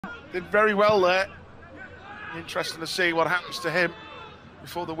Did very well there. Interesting to see what happens to him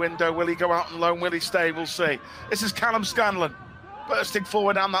before the window. Will he go out on loan? Will he stay? We'll see. This is Calum Scanlon bursting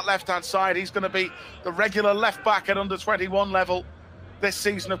forward down that left-hand side. He's going to be the regular left-back at under-21 level this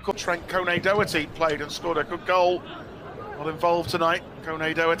season. Of course, Trent Kone-Doherty played and scored a good goal. Not involved tonight,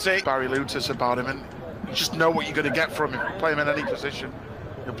 Kone-Doherty. Barry Lutis about him, and you just know what you're going to get from him. Play him in any position,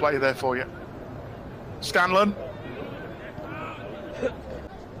 he'll play there for you. Scanlon.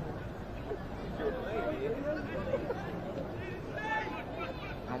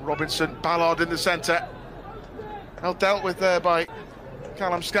 And Robinson, Ballard in the centre. Well dealt with there by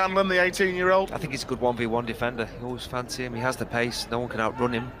Calum Scanlon, the 18-year-old. I think he's a good 1v1 defender. You always fancy him. He has the pace. No one can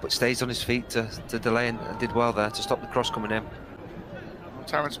outrun him, but stays on his feet to delay, and did well there to stop the cross coming in.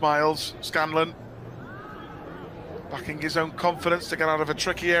 Terence Miles, Scanlon, backing his own confidence to get out of a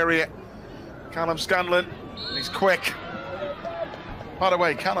tricky area. Calum Scanlon, and he's quick. By the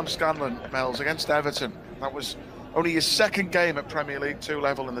way, Calum Scanlon, Mel's, against Everton. That was only his second game at Premier League 2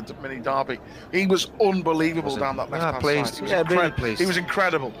 level in the mini derby. He was unbelievable down that left-hand side. Yeah, really pleased. He was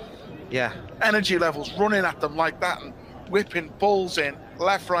incredible. Yeah. Energy levels, running at them like that and whipping balls in,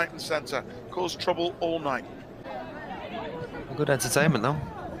 left, right and centre. Caused trouble all night. Good entertainment, though.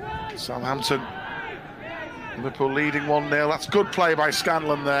 Southampton. Liverpool leading 1-0. That's good play by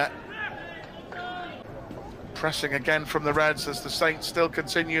Scanlon there. Pressing again from the Reds as the Saints still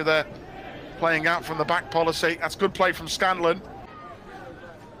continue their playing out from the back policy. That's good play from Scanlon.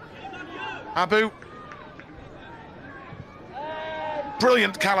 Abu.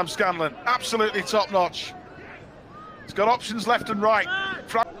 Brilliant Calum Scanlon. Absolutely top-notch. He's got options left and right.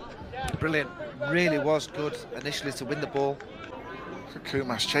 Brilliant. Really was good initially to win the ball.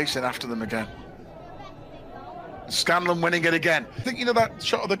 Kumas chasing after them again. Scanlon winning it again. I think, you know, that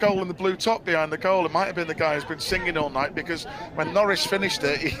shot of the goal in the blue top behind the goal, it might have been the guy who's been singing all night, because when Norris finished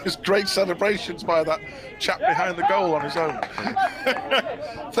it, he was great celebrations by that chap behind the goal on his own.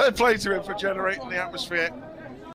 Fair play to him for generating the atmosphere.